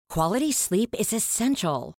Quality sleep is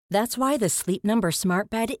essential. That's why the Sleep Number Smart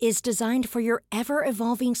Bed is designed for your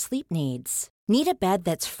ever-evolving sleep needs. Need a bed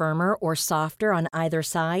that's firmer or softer on either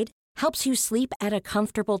side? Helps you sleep at a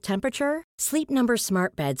comfortable temperature? Sleep Number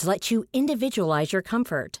Smart Beds let you individualize your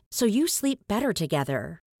comfort, so you sleep better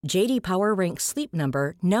together. J.D. Power ranks Sleep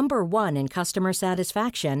Number number 1 in customer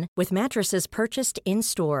satisfaction with mattresses purchased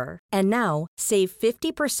in-store. And now, save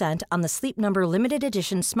 50% on the Sleep Number Limited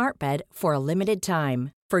Edition Smart Bed for a limited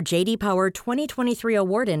time. For J.D. Power 2023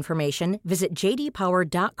 award information, visit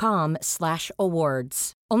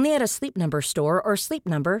jdpower.com/awards. Only at a Sleep Number store or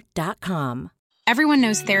sleepnumber.com. Everyone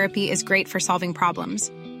knows therapy is great for solving problems,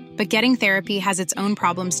 but getting therapy has its own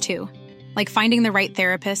problems too, like finding the right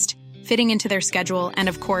therapist, fitting into their schedule, and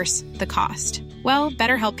of course, the cost. Well,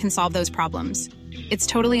 BetterHelp can solve those problems. It's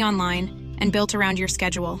totally online and built around your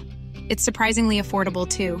schedule. It's surprisingly affordable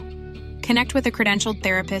too. Connect with a credentialed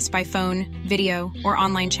therapist by phone, video, or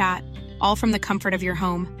online chat, all from the comfort of your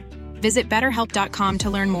home. Visit BetterHelp.com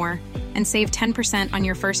to learn more and save 10% on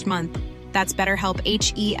your first month. That's BetterHelp,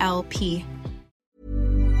 H-E-L-P.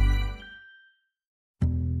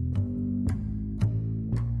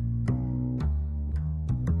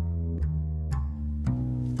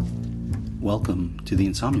 Welcome to the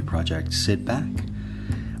Insomnia Project. Sit back,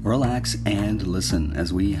 relax, and listen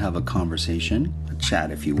as we have a conversation, a chat,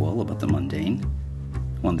 if you will, about the mundane.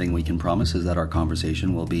 One thing we can promise is that our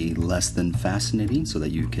conversation will be less than fascinating so that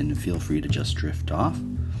you can feel free to just drift off.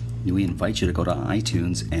 We invite you to go to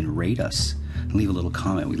iTunes and rate us and leave a little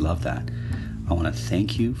comment. We love that. I want to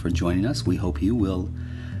thank you for joining us. We hope you will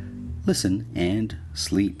listen and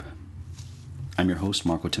sleep. I'm your host,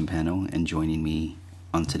 Marco Timpano, and joining me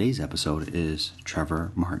on today's episode is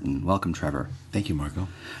Trevor Martin. Welcome, Trevor. Thank you, Marco.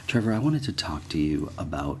 Trevor, I wanted to talk to you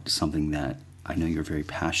about something that I know you're very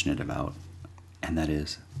passionate about, and that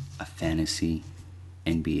is a fantasy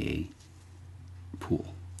NBA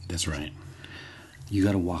pool. That's right. You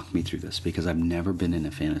got to walk me through this because I've never been in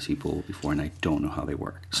a fantasy pool before and I don't know how they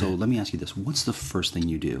work. So let me ask you this. What's the first thing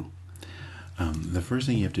you do? The first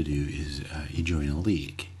thing you have to do is you join a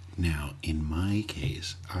league. Now, in my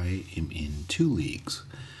case, I am in 2 leagues.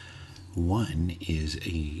 One is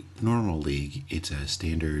a normal league. It's a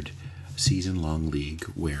standard season-long league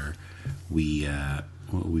where we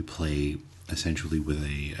play essentially with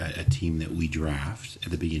a team that we draft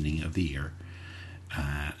at the beginning of the year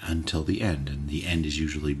until the end. And the end is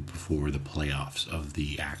usually before the playoffs of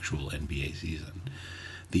the actual NBA season.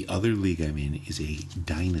 The other league I'm in is a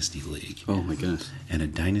dynasty league. Oh, my goodness. And a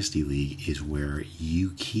dynasty league is where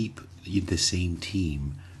you keep the same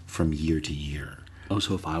team from year to year. Oh,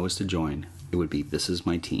 so if I was to join, it would be, this is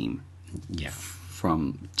my team. Yeah.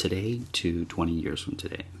 From today to 20 years from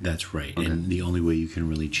today. That's right. Okay. And the only way you can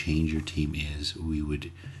really change your team is you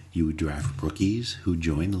would draft rookies who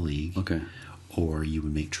join the league. Okay. Or you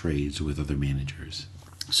would make trades with other managers.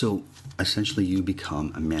 So essentially you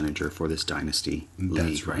become a manager for this dynasty league,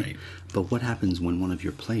 That's right? But what happens when one of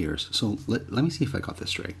your players, so let me see if I got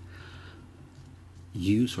this straight.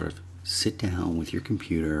 You sort of sit down with your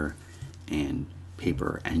computer and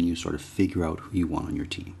paper and you sort of figure out who you want on your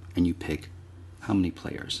team and you pick how many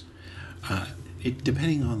players?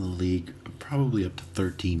 Depending on the league, probably up to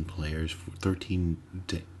 13 players. 13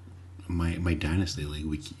 to my dynasty league,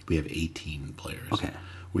 we have 18 players. Okay.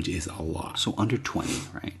 Which is a lot. So under 20,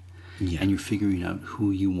 right? Yeah. And you're figuring out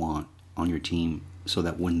who you want on your team so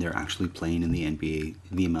that when they're actually playing in the NBA,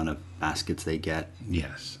 the amount of baskets they get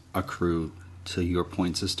Yes. accrue to your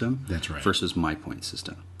point system. That's right. Versus my point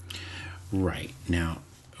system. Right. Now,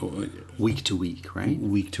 Week to week, right?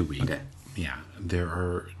 week to week. Okay. Yeah. There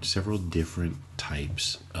are several different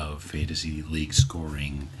types of fantasy league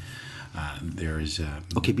scoring. There is...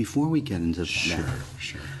 Okay, before we get into Sure, that,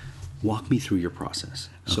 sure. walk me through your process.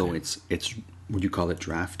 So Okay. it's would you call it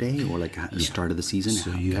draft day or like the start of the season?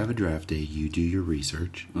 So you have a draft day. You do your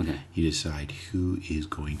research. Okay. You decide who is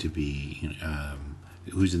going to be,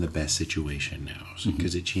 who's in the best situation now,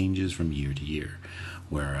 because it changes from year to year.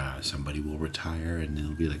 Where somebody will retire and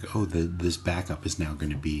it'll be like, oh, this backup is now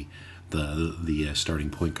going to be the starting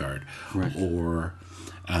point guard, Right. or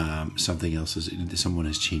something else is someone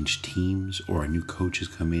has changed teams, or a new coach has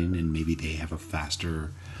come in and maybe they have a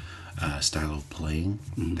faster style of playing.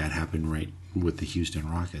 That happened right with the Houston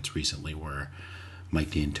Rockets recently, where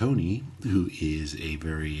Mike D'Antoni, who is a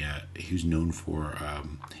very who's known for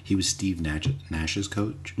he was Steve Nash's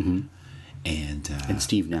coach, and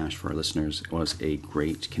Steve Nash, for our listeners, was a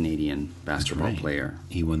great Canadian basketball right. player.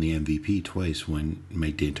 He won the MVP twice when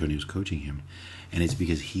Mike D'Antoni was coaching him, and it's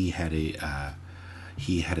because he had a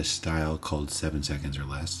style called 7 seconds or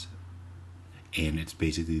less, and it's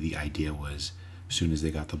basically the idea was as soon as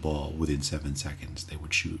they got the ball, within 7 seconds, they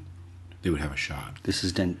would shoot. They would have a shot. This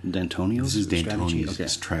is D'Antonio's This is strategy?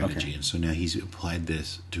 D'Antonio's strategy. Okay. And so now he's applied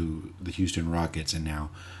this to the Houston Rockets, and now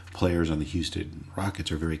players on the Houston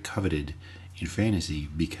Rockets are very coveted in fantasy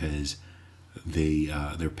because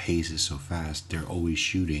their pace is so fast. They're always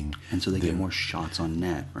shooting. And so they get more shots on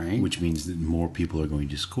net, right? Which means that more people are going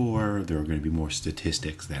to score. There are going to be more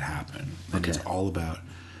statistics that happen. And it's all about,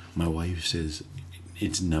 my wife says,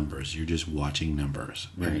 it's numbers. You're just watching numbers.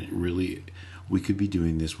 Right. And it really, we could be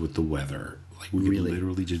doing this with the weather. Like we could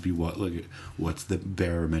literally just be what's the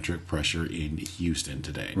barometric pressure in Houston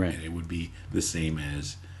today? Right. And it would be the same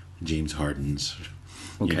as James Harden's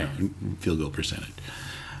field goal percentage.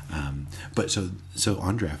 But so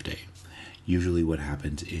on draft day, usually what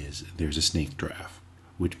happens is there's a snake draft,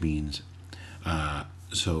 which means a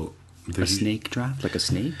snake draft, like a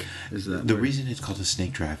snake. Is that the reason it's called a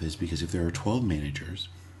snake draft is because if there are 12 managers,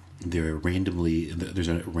 there's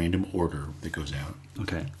a random order that goes out.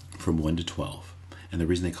 Okay. From 1 to 12, and the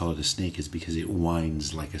reason they call it a snake is because it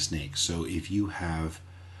winds like a snake. So if you have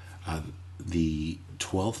the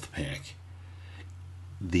 12th pick,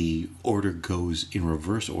 the order goes in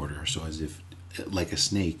reverse order, so as if, like a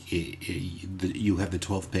snake, you have the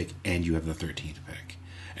 12th pick and you have the 13th pick.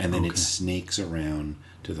 And then it snakes around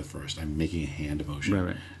to the first. I'm making a hand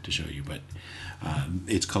motion to show you, but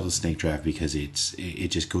it's called a snake draft because it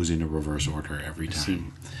just goes in a reverse order every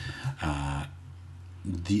time.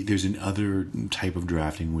 There's another type of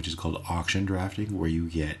drafting which is called auction drafting, where you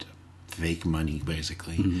get fake money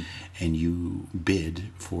basically, and you bid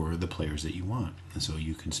for the players that you want. And so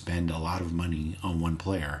you can spend a lot of money on one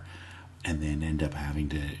player and then end up having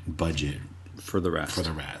to budget for the rest.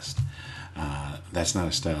 That's not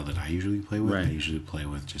a style that I usually play with. I usually play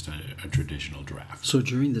with just a traditional draft. So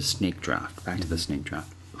during the snake draft, back to the snake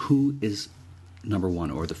draft, who is number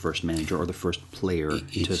one, or the first manager, or the first player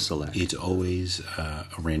to select? It's always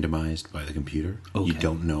randomized by the computer. Okay. You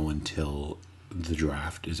don't know until the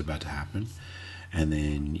draft is about to happen, and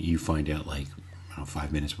then you find out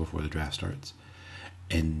 5 minutes before the draft starts.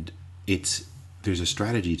 And there's a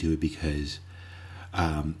strategy to it because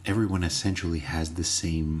everyone essentially has the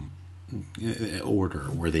same order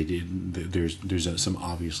where they did. There's some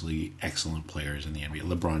obviously excellent players in the NBA.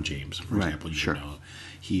 LeBron James, for example, know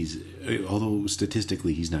he's, although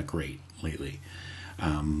statistically he's not great lately,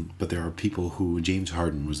 but there are people who, James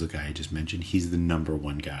Harden was the guy I just mentioned. He's the number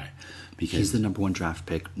one guy because he's the number one draft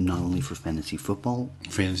pick, not only for fantasy football,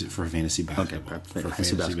 for fantasy basketball. Okay, for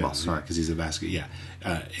fantasy basketball. Sorry, because he's a basketball.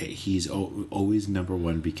 Yeah, he's always number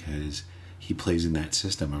one because he plays in that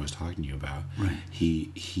system I was talking to you about. Right.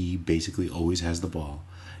 He basically always has the ball,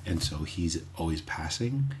 and so he's always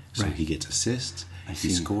passing. So he gets assists.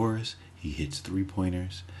 He scores. He hits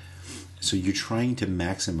 3-pointers. So you're trying to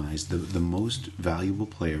maximize the most valuable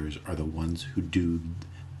players are the ones who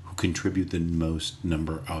contribute the most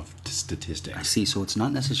number of statistics. I see. So it's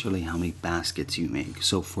not necessarily how many baskets you make.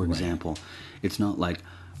 So for example, it's not like,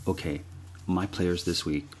 okay, my players this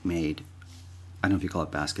week made, I don't know if you call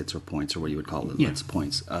it baskets or points or what you would call it. Yeah. It's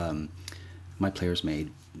points. My players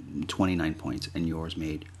made 29 points and yours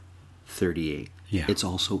made 38. Yeah. It's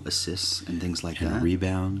also assists and things like that. And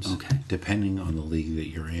rebounds. Okay. Depending on the league that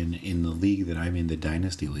you're in. In the league that I'm in, the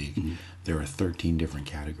Dynasty League, there are 13 different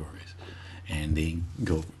categories. And they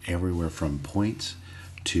go everywhere from points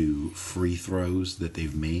to free throws that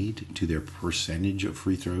they've made to their percentage of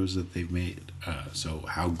free throws that they've made. So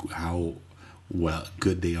how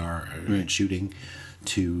good they are at shooting,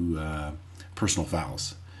 to personal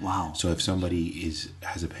fouls. Wow. So if somebody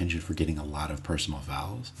has a penchant for getting a lot of personal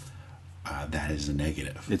fouls, that is a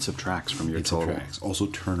negative. It subtracts from your total. Also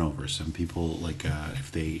turnovers. Some people,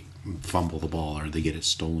 if they fumble the ball or they get it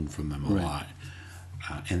stolen from them a lot.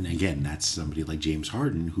 And again, that's somebody like James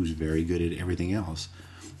Harden, who's very good at everything else.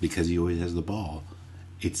 Because he always has the ball,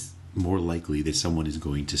 it's more likely that someone is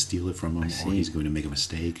going to steal it from him, or he's going to make a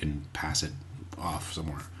mistake and pass it off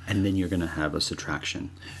somewhere. And then you're going to have a subtraction.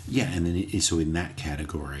 Yeah, and then so in that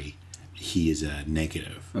category, he is a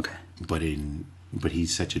negative. Okay. But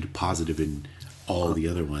he's such a positive in all the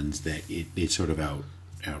other ones that it sort of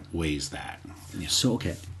outweighs that. Yeah. So,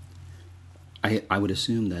 okay. I would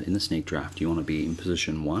assume that in the snake draft, you want to be in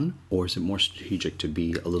position 1, or is it more strategic to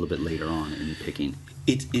be a little bit later on in picking?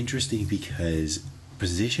 It's interesting because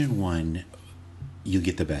position 1, you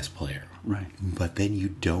get the best player. Right. But then you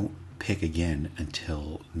don't pick again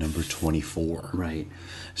until number 24. Right.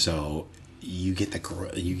 So you get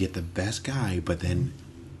the best guy, but then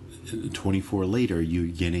 24 later, you're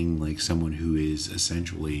getting someone who is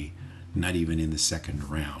essentially not even in the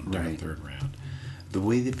second round or third round. The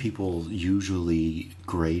way that people usually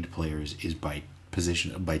grade players is by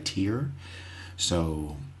position by tier.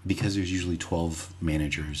 So because there's usually 12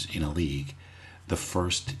 managers in a league, the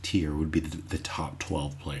first tier would be the top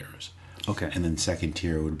 12 players. Okay. And then second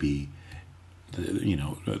tier would be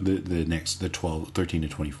the next, the 13 to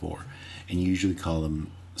 24. And you usually call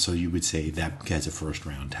them, so you would say that guy's a first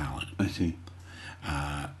round talent. I see.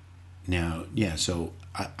 Now, yeah, so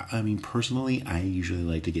I mean, personally, I usually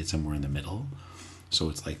like to get somewhere in the middle. So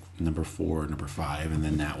it's like number 4, number 5, and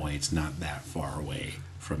then that way it's not that far away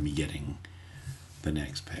from me getting the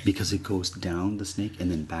next pick. Because it goes down the snake and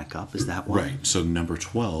then back up. Is that why? Right. So number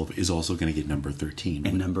 12 is also going to get number 13.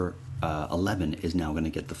 And number 11 is now going to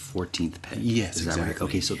get the 14th pick. Yes, is that exactly. right?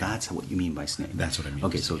 Okay, so that's what you mean by snake. That's what I mean.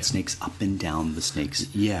 Okay, so it snakes up and down the snake's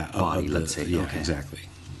of body, let's say. Yeah, okay. exactly.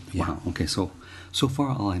 Yeah. Wow. Okay, so far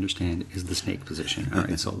all I understand is the snake position. All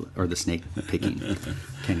right, so or the snake picking.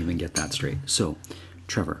 Can't even get that straight. So,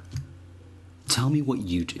 Trevor, tell me what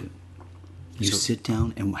you do. You sit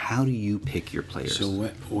down, and how do you pick your players? So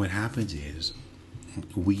what happens is,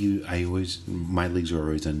 my leagues are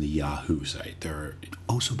always on the Yahoo site.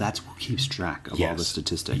 So that's what keeps track of all the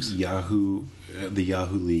statistics. Yahoo, the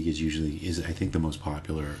Yahoo League is I think the most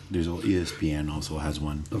popular. There's ESPN also has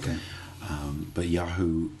one. Okay. But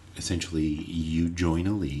Yahoo, essentially, you join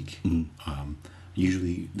a league. Mm-hmm.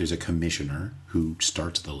 Usually, there's a commissioner who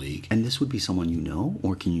starts the league. And this would be someone you know,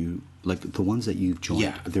 or can you, like the ones that you've joined?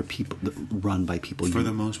 Yeah, they're people run by people. For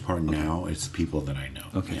the most part, now it's people that I know.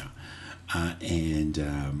 Okay. Yeah, and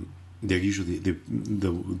they're usually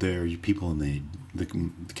they're people in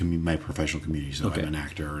my professional community. So I'm an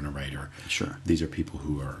actor and a writer. Sure. These are people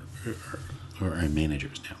who are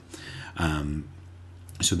managers now.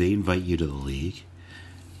 So they invite you to the league.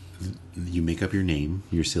 You make up your name,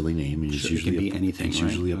 your silly name, and it's usually it can be anything. It's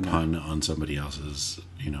usually a pun on somebody else's.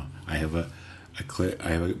 I have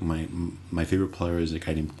my favorite player is a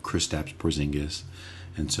guy named Kristaps Porzingis,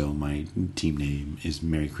 and so my team name is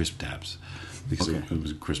Merry Kristaps because it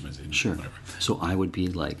was Christmas. And whatever. So I would be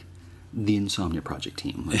like the Insomnia Project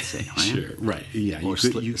team, let's say. Right? Sure. Right. Yeah. Or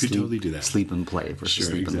you could totally do that. Sleep and play versus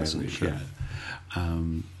sleep and listen. Sure.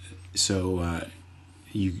 Yeah.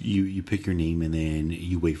 You pick your name and then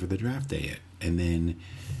you wait for the draft day, and then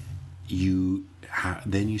you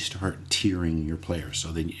start tiering your players.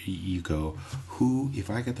 So then you go, if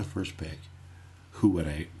I get the first pick, who would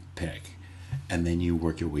I pick? And then you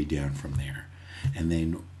work your way down from there. And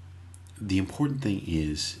then the important thing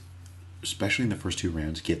is, especially in the first 2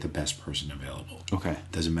 rounds, get the best person available. Okay.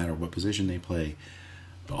 Doesn't matter what position they play,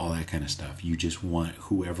 all that kind of stuff. You just want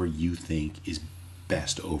whoever you think is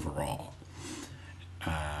best overall.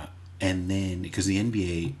 And then, because the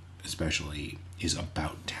NBA especially is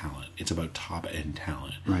about talent, it's about top end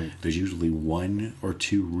talent. Right. There's usually 1 or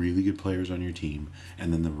 2 really good players on your team,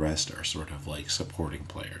 and then the rest are sort of like supporting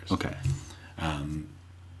players. Okay.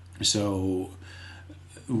 So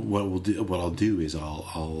what I'll do is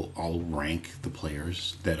I'll rank the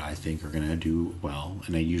players that I think are going to do well,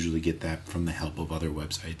 and I usually get that from the help of other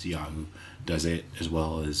websites. Yahoo does it, as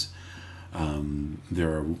well as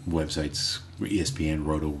there are websites, ESPN,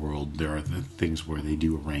 Roto World. There are the things where they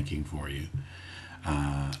do a ranking for you.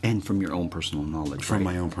 And from your own personal knowledge, from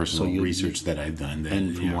right? my own personal research that I've done.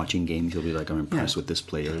 And from watching games, you'll be like, I'm impressed with this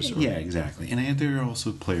player. Yeah, exactly. And there are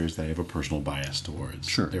also players that I have a personal bias towards.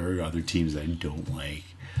 Sure. There are other teams that I don't like.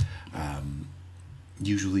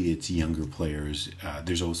 Usually it's younger players.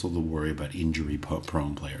 There's also the worry about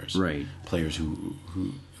injury-prone players. Right. Players who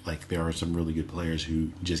like, there are some really good players who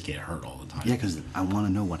just get hurt all the time. Yeah, because I want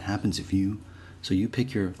to know what happens if you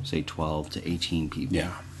pick your, say, 12 to 18 people.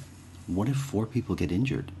 Yeah. What if 4 people get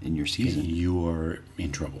injured in your season? You are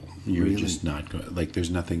in trouble. You're Really? just not going. Like, there's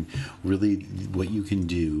nothing really. What you can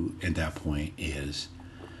do at that point is,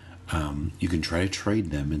 you can try to trade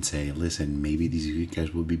them and say, "Listen, maybe these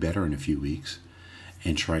guys will be better in a few weeks,"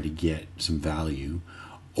 and try to get some value,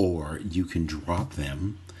 or you can drop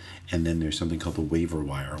them, and then there's something called the waiver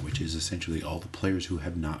wire, which is essentially all the players who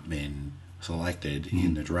have not been selected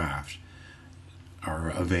in the draft are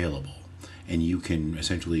available. And you can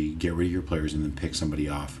essentially get rid of your players and then pick somebody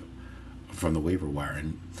off from the waiver wire.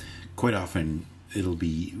 And quite often, it'll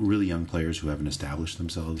be really young players who haven't established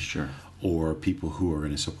themselves. Sure. Or people who are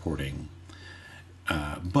in a supporting.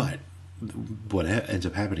 But what ends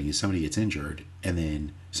up happening is somebody gets injured and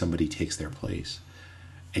then somebody takes their place.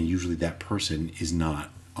 And usually that person is not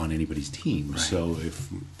on anybody's team. Right. So if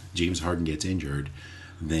James Harden gets injured,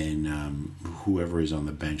 then whoever is on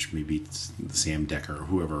the bench, maybe it's Sam Decker or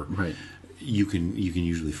whoever, right. you can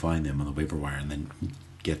usually find them on the waiver wire and then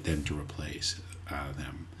get them to replace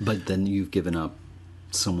them. But then you've given up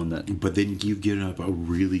someone that... But then you've given up a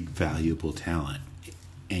really valuable talent.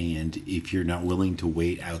 And if you're not willing to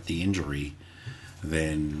wait out the injury,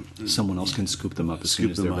 then someone else can scoop them up as soon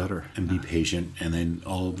as they're better. And be patient. And then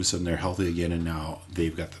all of a sudden they're healthy again, and now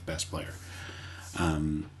they've got the best player.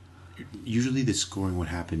 Usually the scoring, what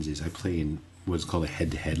happens is I play in what's called a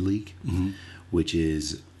head-to-head league, which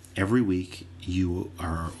is every week you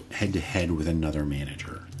are head-to-head with another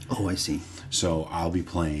manager. Oh, I see. So I'll be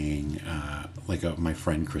playing, my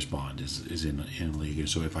friend Chris Bond is in a league. And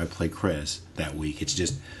so if I play Chris that week, it's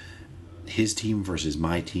just his team versus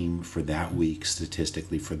my team for that week,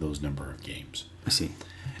 statistically, for those number of games. I see.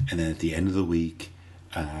 And then at the end of the week,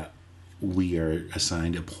 we are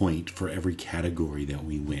assigned a point for every category that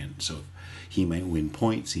we win. So he might win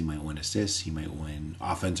points, he might win assists, he might win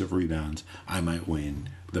offensive rebounds, I might win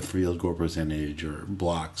the field goal percentage or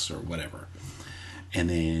blocks or whatever. And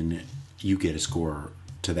then you get a score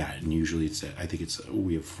to that. And usually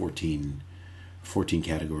we have 14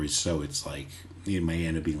 categories. So it's like, it might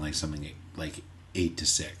end up being like something like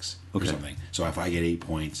 8-6 or something. So if I get 8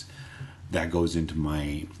 points, that goes into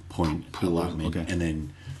my point allotment. Okay. And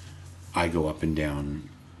then I go up and down.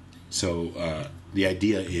 So the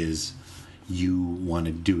idea is you want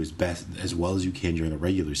to do as well as you can during the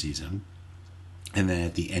regular season. And then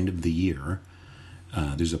at the end of the year,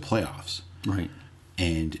 there's a playoffs. Right.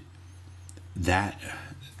 And that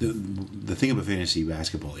the thing about fantasy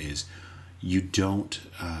basketball is you don't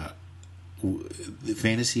the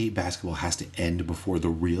fantasy basketball has to end before the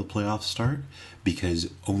real playoffs start,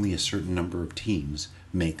 because only a certain number of teams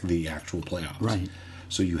make the actual playoffs. Right.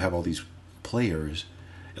 So you have all these players,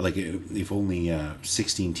 like if only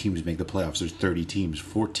 16 teams make the playoffs, there's 30 teams.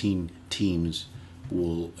 14 teams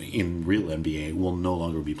will, in real NBA, will no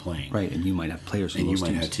longer be playing. Right, and you might have players from those teams. And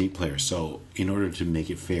you might have team players. So in order to make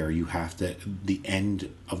it fair, you have to, the end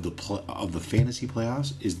of the fantasy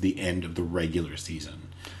playoffs is the end of the regular season.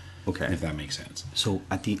 Okay. If that makes sense. So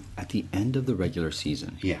at the end of the regular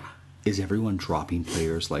season, is everyone dropping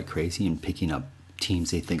players like crazy and picking up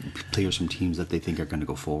players from teams that they think are going to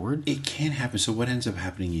go forward? It can happen. So what ends up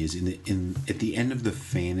happening is at the end of the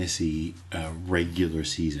fantasy regular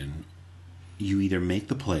season, you either make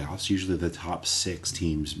the playoffs. Usually the top 6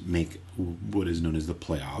 teams make what is known as the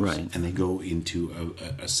playoffs. Right. And they go into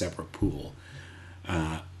a separate pool.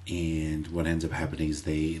 And what ends up happening is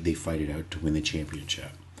they fight it out to win the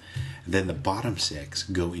championship. And then the bottom 6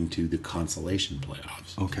 go into the consolation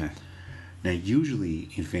playoffs. Okay. Now, usually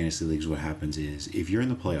in fantasy leagues, what happens is if you're in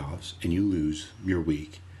the playoffs and you lose your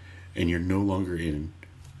week and you're no longer in,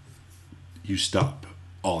 you stop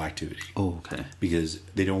all activity. Oh, okay. Because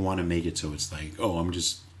they don't want to make it so it's like,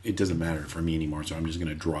 it doesn't matter for me anymore, so I'm just going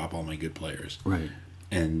to drop all my good players. Right.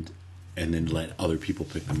 And then let other people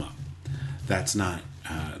pick them up. That's not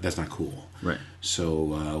cool. Right.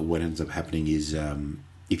 So what ends up happening is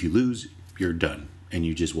if you lose, you're done and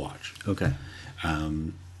you just watch. Okay.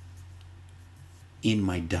 In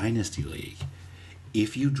my Dynasty League,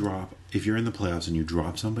 if you're in the playoffs and you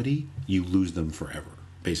drop somebody, you lose them forever,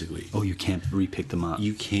 basically. Oh, you can't re-pick them up.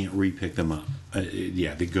 You can't re-pick them up.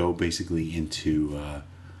 They go basically into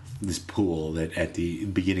this pool that at the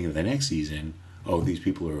beginning of the next season, these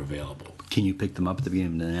people are available. Can you pick them up at the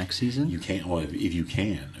beginning of the next season? You can't. Well, if you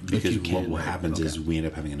can, because what happens is we end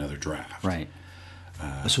up having another draft. Right.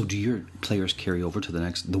 So do your players carry over to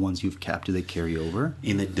the ones you've capped, do they carry over?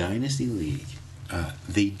 In the Dynasty League,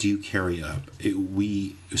 they do carry up.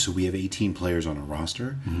 We have 18 players on a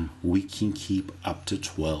roster. Mm-hmm. We can keep up to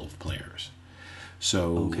 12 players.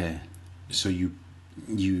 So So you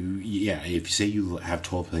if say you have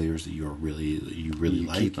 12 players that you really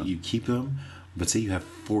like, you keep them. But say you have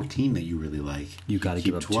 14 that you really like, you got to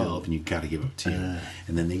give up 12, 2. and you got to give up 2.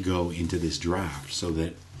 And then they go into this draft, so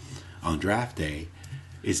that on draft day,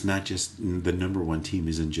 it's not just the number 1 team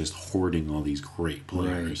isn't just hoarding all these great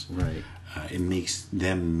players. Right. It makes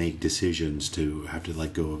them make decisions to have to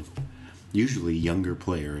let go of usually younger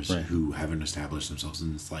players who haven't established themselves,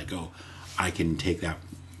 and it's like, I can take that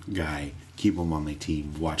guy, keep him on my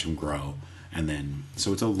team, watch him grow, and then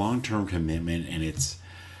so it's a long-term commitment, and it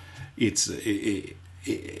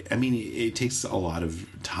takes a lot of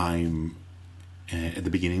time at the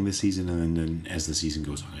beginning of the season, and then as the season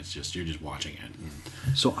goes on, you're just watching it.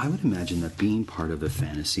 So I would imagine that being part of a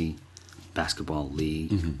fantasy basketball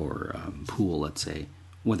league or pool, let's say,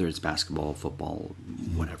 whether it's basketball, football,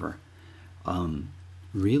 whatever,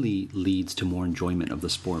 really leads to more enjoyment of the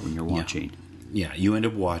sport when you're watching. Yeah, you end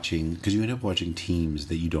up watching teams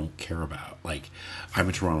that you don't care about. Like, I'm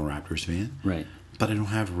a Toronto Raptors fan. Right. But I don't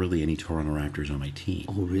have really any Toronto Raptors on my team.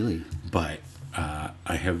 Oh, really? But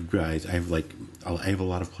I have guys. I have a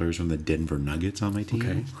lot of players from the Denver Nuggets on my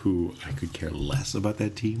team who I could care less about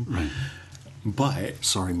that team. Right. But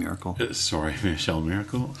Sorry, Miracle. sorry, Michelle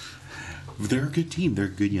Miracle. They're a good team. They're a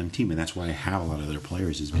good young team, and that's why I have a lot of their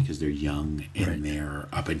players is because they're young and Right. they're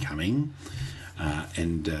up and coming.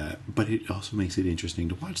 But it also makes it interesting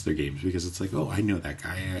to watch their games because it's like, oh, I know that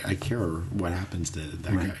guy. I care what happens to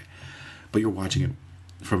that Right. guy. But you're watching it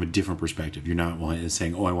from a different perspective. You're not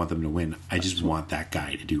saying, oh, I want them to win. I just want that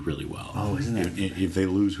guy to do really well. Oh, isn't that- If they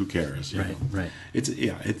lose, who cares? You Right, know? right.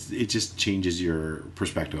 It just changes your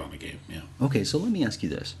perspective on the game. Yeah. Okay, so let me ask you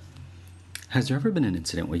this. Has there ever been an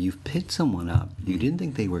incident where you've picked someone up, you didn't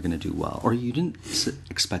think they were going to do well, or you didn't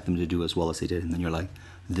expect them to do as well as they did, and then you're like,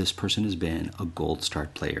 this person has been a gold star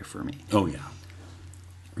player for me? Oh, yeah.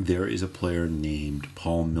 There is a player named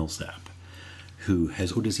Paul Millsap who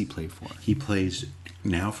has. Who does he play for? He plays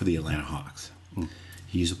now for the Atlanta Hawks.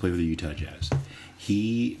 He used to play for the Utah Jazz.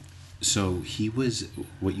 He was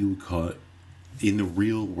what you would call it in the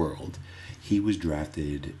real world. He was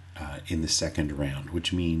drafted in the second round,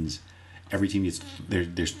 which means every team gets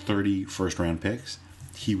there's 30 first round picks.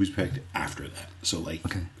 He was picked after that, so like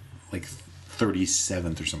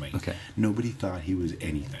 37th or something. Okay. Nobody thought he was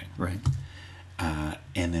anything. Right.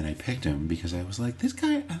 And then I picked him because I was like, this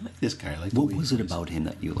guy, I like this guy. I like the What way was he it about him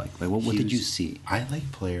that you liked? Like, what He did you was- see? I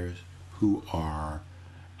like players who are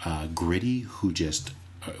gritty, who just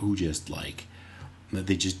like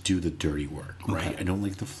they just do the dirty work, right? Okay. I don't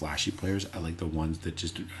like the flashy players. I like the ones that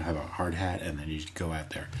just have a hard hat and then you just go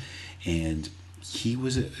out there. And he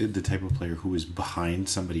was the type of player who was behind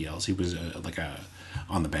somebody else. He was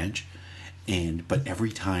on the bench, but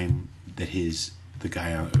every time that the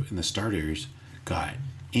guy in the starters got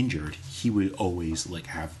injured, he would always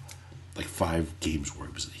have 5 games where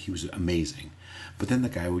he was amazing. But then the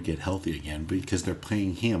guy would get healthy again because they're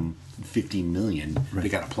paying him $15 million. They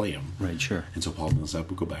got to play him, Right, sure. And so Paul Millsap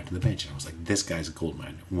would go back to the bench, and I was like, "This guy's a gold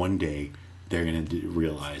mine. One day they're gonna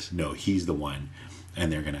realize, no, he's the one,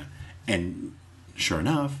 and they're gonna." And sure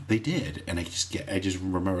enough, they did. And I just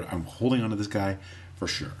remembered I'm holding on to this guy for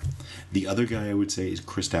sure. The other guy I would say is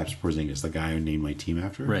Kristaps Porzingis, the guy I named my team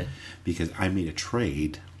after, Right? Because I made a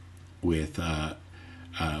trade with a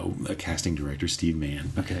casting director, Steve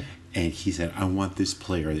Mann. Okay. And he said, I want this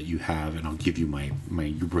player that you have, and I'll give you my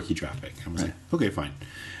rookie draft pick. I was like, okay, fine.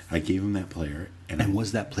 I gave him that player. And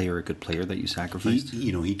was that player a good player that you sacrificed?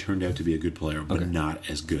 He turned out to be a good player, but not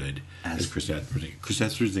as good as Kristaps Porzingis.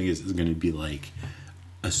 Kristaps Porzingis is going to be like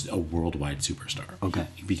a worldwide superstar. Okay.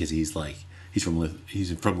 Because he's from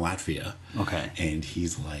Latvia. Okay. And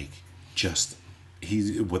he's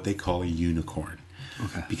he's what they call a unicorn.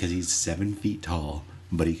 Okay. Because he's 7 feet tall,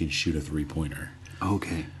 but he can shoot a 3-pointer.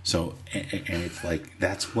 Okay. So, and it's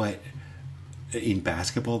that's what, in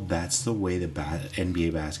basketball, that's the way the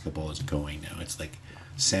NBA basketball is going now. It's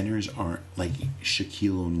centers aren't like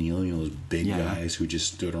Shaquille O'Neal, those big guys who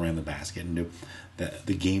just stood around the basket. And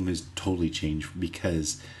the game has totally changed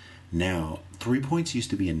because now 3 points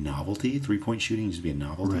used to be a novelty. 3-point shooting used to be a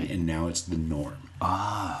novelty, Right. and now it's the norm.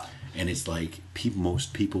 And it's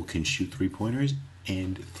most people can shoot 3-pointers,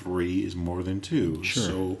 and 3 is more than 2. Sure.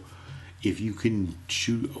 So if you can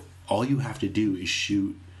shoot, all you have to do is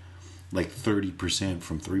shoot 30%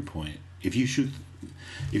 from 3-point. If you shoot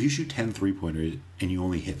 10 3-pointers and you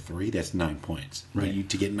only hit 3, that's 9 points. Right. But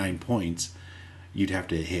to get 9 points, you'd have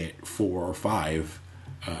to hit 4 or 5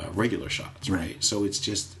 regular shots, right? So it's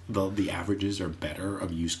just the averages are better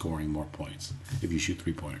of you scoring more points if you shoot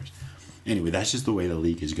 3-pointers. Anyway, that's just the way the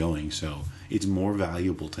league is going. So it's more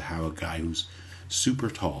valuable to have a guy who's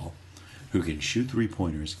super tall, who can shoot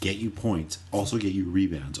 3-pointers, get you points, also get you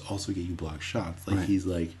rebounds, also get you block shots. He's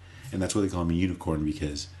and that's why they call him a unicorn,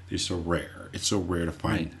 because they're so rare. It's so rare to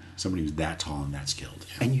find somebody who's that tall and that skilled.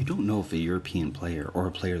 And you don't know if a European player or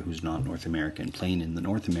a player who's not North American playing in the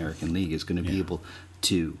North American League is going to be able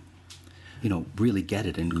to, really get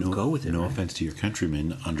it and go with it. No right? offense to your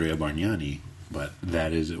countryman, Andrea Bargnani, but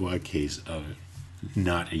that is a case of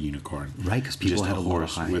not a unicorn. Right, because people just had a lot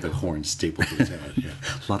of horse high with a horn stapled to his head. Yeah.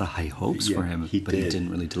 a lot of high hopes for him, but he didn't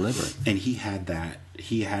really deliver. And he had that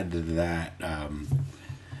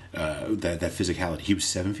physicality. He was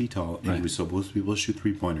 7 feet tall, and he was supposed to be able to shoot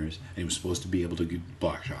 3-pointers, and he was supposed to be able to get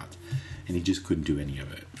block shots, and he just couldn't do any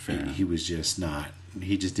of it. Fair. He was just not.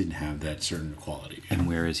 He just didn't have that certain quality. And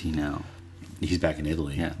where is he now? He's back in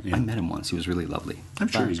Italy. Yeah. I met him once. He was really lovely. I'm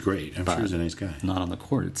sure he's great. I'm sure he's a nice guy. Not on the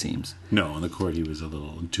court, it seems. No, on the court he was a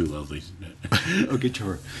little too lovely. Okay,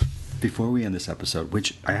 Trevor. Before we end this episode,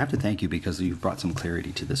 which I have to thank you because you've brought some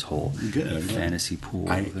clarity to this whole fantasy pool.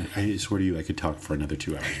 I swear to you, I could talk for another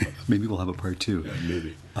 2 hours about this. Maybe we'll have a part 2. Yeah,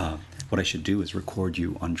 maybe. What I should do is record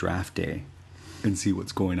you on draft day and see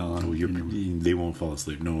what's going on. Oh, they won't fall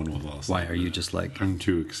asleep. No one will fall asleep. Why are you just like? I'm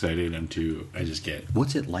too excited. I just get.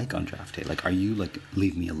 What's it like on draft day? Like, are you like,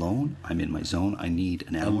 leave me alone? I'm in my zone. I need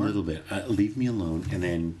an hour. A little bit. Leave me alone, and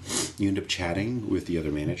then you end up chatting with the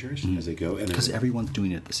other managers as they go. Because everyone's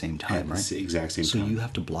doing it at the same time, right? The exact same so time. So you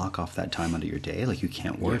have to block off that time out of your day. Like, you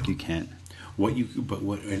can't work. You can't. But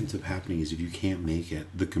what ends up happening is if you can't make it,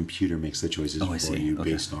 the computer makes the choices for you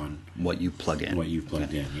based on what you plug in. What you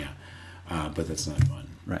plugged in, yeah. But that's not fun.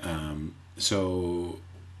 Right. So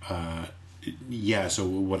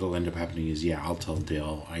what'll end up happening is, I'll tell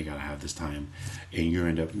Dale I gotta have this time, and you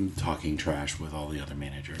end up talking trash with all the other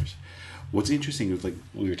managers. What's interesting is, like,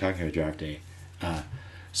 we were talking about draft day,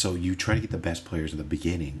 so you try to get the best players in the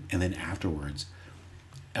beginning, and then afterwards,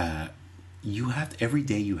 every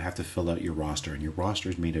day you have to fill out your roster, and your roster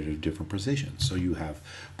is made out of different positions. So you have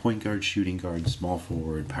point guard, shooting guard, small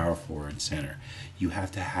forward, power forward, center. You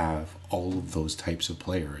have to have all of those types of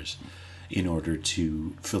players in order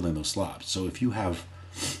to fill in those slots. So if you have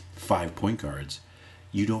 5 point guards,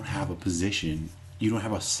 you don't have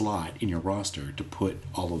a slot in your roster to put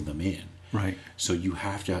all of them in. Right. So you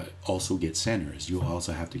have to also get centers. You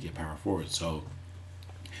also have to get power forwards. So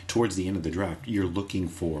towards the end of the draft, you're looking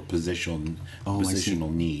for positional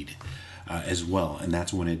need as well, and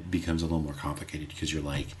that's when it becomes a little more complicated, because you're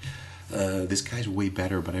like, this guy's way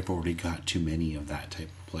better, but I've already got too many of that type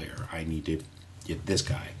of player. I need to get this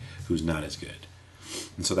guy who's not as good,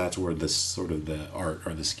 and so that's where this sort of the art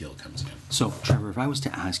or the skill comes in. So, Trevor, if I was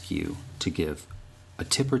to ask you to give a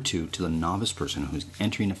tip or two to the novice person who's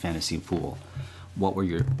entering a fantasy pool, what would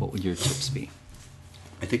your tips be?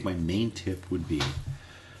 I think my main tip would be,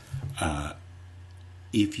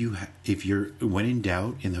 if you're when in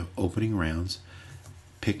doubt in the opening rounds,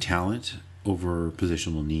 pick talent over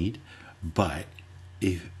positional need, but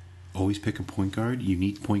always pick a point guard. You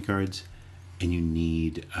need point guards, and you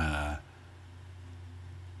need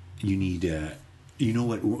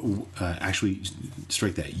actually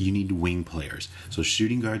strike that. You need wing players. So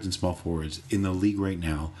shooting guards and small forwards in the league right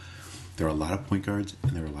now, there are a lot of point guards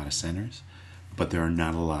and there are a lot of centers, but there are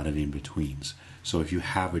not a lot of in-betweens. So if you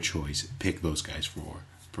have a choice, pick those guys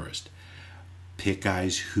first. Pick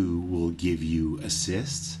guys who will give you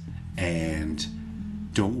assists, and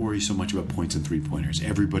don't worry so much about points and three-pointers.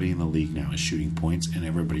 Everybody in the league now is shooting points, and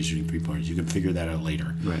everybody's shooting three-pointers. You can figure that out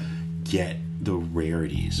later. Right. Get the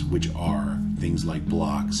rarities, which are things like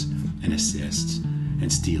blocks and assists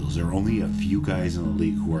and steals. There are only a few guys in the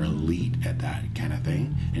league who are elite at that kind of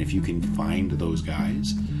thing, and if you can find those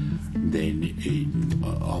guys, then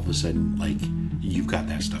all of a sudden, like, you've got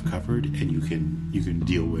that stuff covered, and you can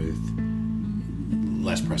deal with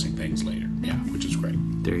less pressing things later. Yeah, which is great.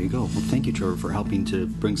 There you go. Well, thank you, Trevor, for helping to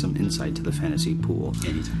bring some insight to the fantasy pool.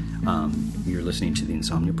 Anytime. You're listening to The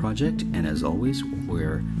Insomnia Project, and as always,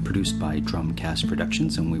 we're produced by Drumcast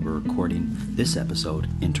Productions, and we were recording this episode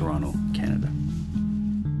in Toronto, Canada.